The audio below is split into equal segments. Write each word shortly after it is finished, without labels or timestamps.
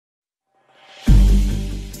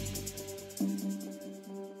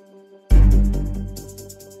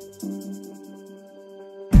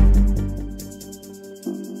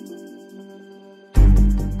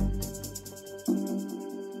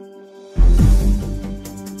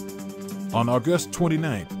On August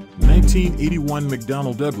 29, 1981,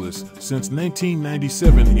 McDonnell Douglas, since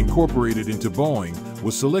 1997 incorporated into Boeing,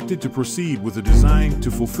 was selected to proceed with a design to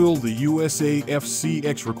fulfill the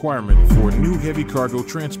USAF-CX requirement for new heavy cargo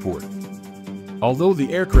transport. Although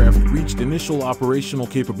the aircraft reached initial operational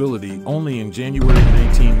capability only in January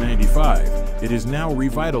 1995, it is now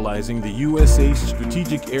revitalizing the USA's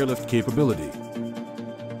strategic airlift capability.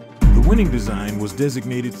 The winning design was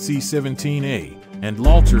designated C-17A, and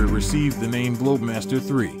later received the name Globemaster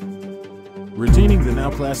III. Retaining the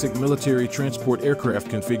now classic military transport aircraft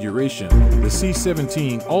configuration, the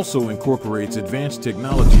C-17 also incorporates advanced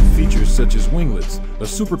technology features such as winglets, a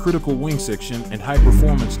supercritical wing section, and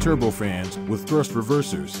high-performance turbofans with thrust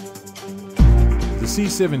reversers. The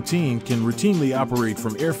C-17 can routinely operate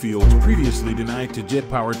from airfields previously denied to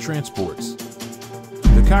jet-powered transports.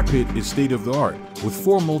 The cockpit is state-of-the-art, with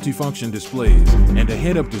 4 multifunction displays and a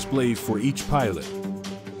head-up display for each pilot.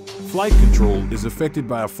 Flight control is effected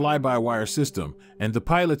by a fly-by-wire system, and the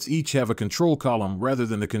pilots each have a control column rather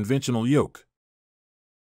than the conventional yoke.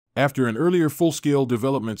 After an earlier full-scale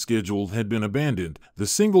development schedule had been abandoned, the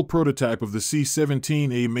single prototype of the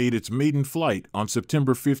C-17A made its maiden flight on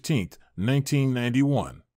September 15,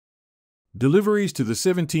 1991. Deliveries to the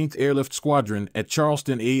 17th Airlift Squadron at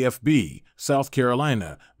Charleston AFB, South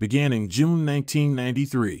Carolina, began in June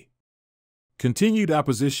 1993. Continued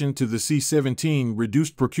opposition to the C-17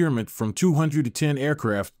 reduced procurement from 210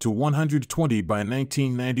 aircraft to 120 by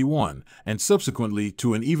 1991, and subsequently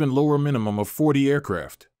to an even lower minimum of 40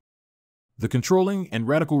 aircraft. The controlling and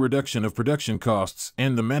radical reduction of production costs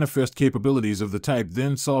and the manifest capabilities of the type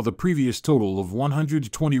then saw the previous total of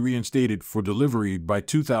 120 reinstated for delivery by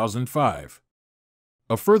 2005.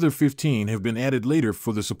 A further 15 have been added later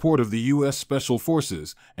for the support of the U.S. Special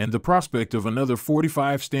Forces, and the prospect of another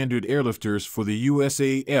 45 standard airlifters for the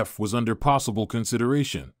USAF was under possible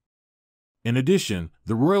consideration. In addition,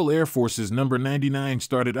 the Royal Air Force's No. 99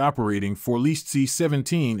 started operating for leased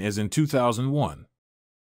C-17 as in 2001.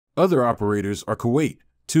 Other operators are Kuwait,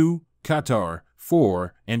 2, Qatar,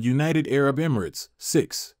 4, and United Arab Emirates,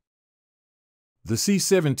 6. The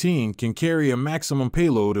C-17 can carry a maximum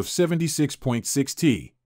payload of 76.6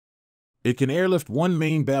 t. It can airlift 1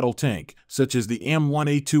 main battle tank, such as the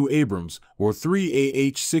M1A2 Abrams, or 3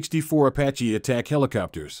 AH-64 Apache attack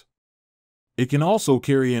helicopters. It can also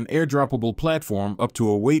carry an airdroppable platform up to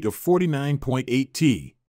a weight of 49.8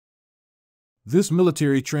 t. This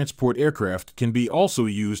military transport aircraft can be also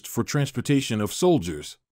used for transportation of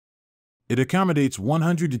soldiers. It accommodates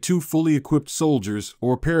 102 fully equipped soldiers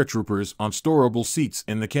or paratroopers on storable seats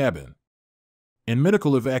in the cabin. In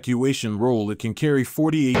medical evacuation role, it can carry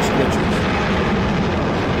 48 stretchers.